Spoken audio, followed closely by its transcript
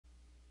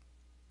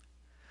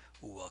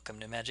Welcome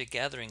to Magic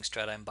Gathering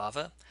Strat. I'm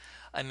Bava.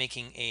 I'm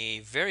making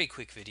a very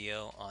quick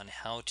video on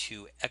how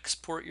to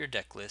export your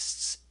deck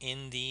lists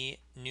in the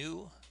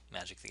new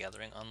Magic the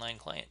Gathering online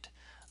client.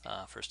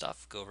 First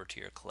off, go over to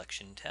your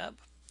collection tab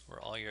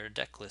where all your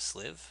deck lists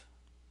live.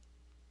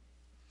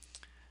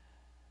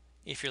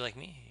 If you're like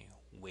me,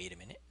 wait a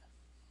minute.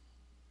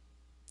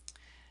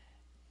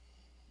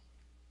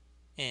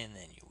 And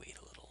then you wait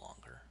a little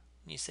longer.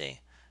 And you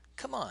say,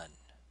 come on,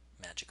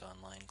 Magic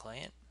Online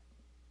client.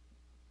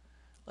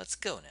 Let's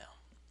go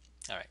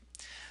now. Alright,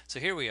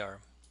 so here we are.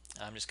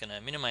 I'm just going to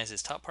minimize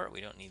this top part.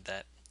 We don't need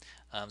that.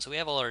 So we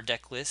have all our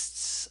deck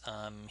lists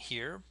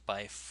here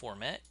by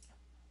format.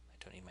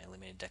 I don't need my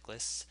limited deck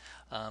lists.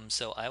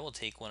 So I will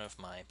take one of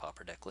my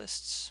Pauper deck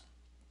lists,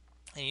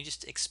 and you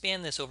just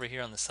expand this over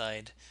here on the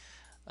side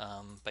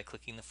by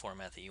clicking the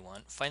format that you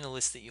want. Find the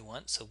list that you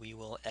want. So we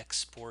will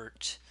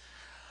export,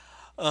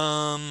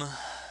 what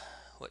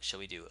shall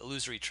we do?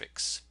 Illusory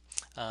Tricks.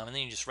 And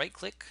then you just right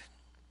click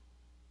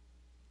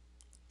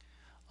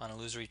on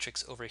Illusory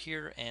Tricks over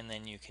here, and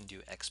then you can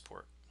do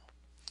export.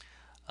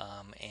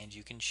 And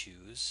you can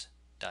choose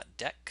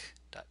 .deck,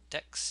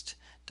 .text,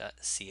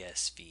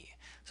 .csv.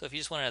 So if you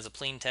just want it as a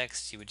plain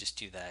text, you would just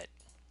do that.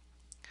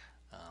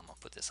 I'll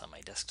put this on my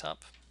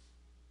desktop.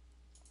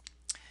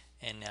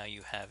 And now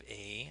you have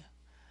a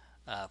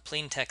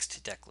plain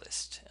text deck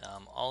list.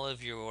 All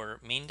of your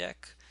main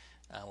deck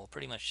will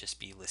pretty much just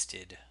be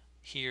listed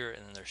here,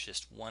 and then there's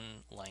just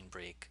one line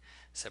break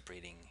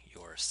separating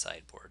your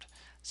sideboard.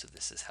 So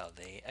this is how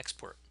they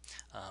export.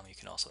 You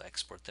can also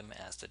export them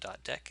as the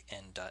 .deck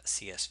and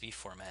 .csv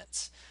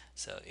formats.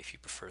 So if you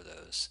prefer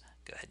those,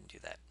 go ahead and do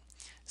that.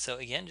 So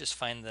again, just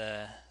find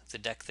the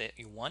deck that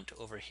you want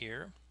over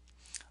here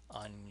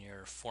on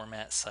your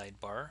format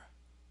sidebar.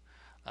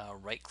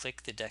 Right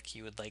click the deck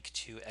you would like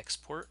to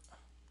export,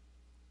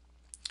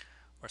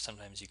 or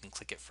sometimes you can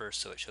click it first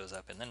so it shows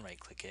up and then right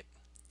click it.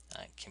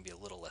 It can be a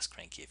little less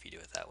cranky if you do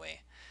it that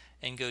way.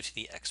 And go to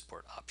the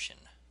export option.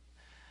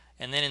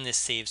 And then in this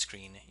save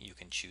screen, you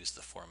can choose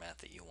the format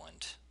that you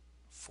want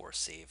for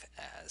save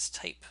as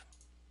type.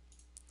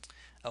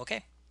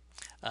 Okay,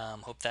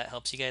 hope that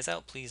helps you guys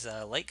out. Please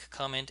like,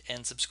 comment,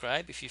 and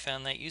subscribe if you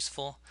found that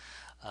useful.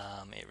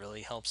 It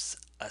really helps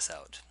us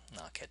out. And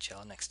I'll catch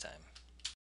y'all next time.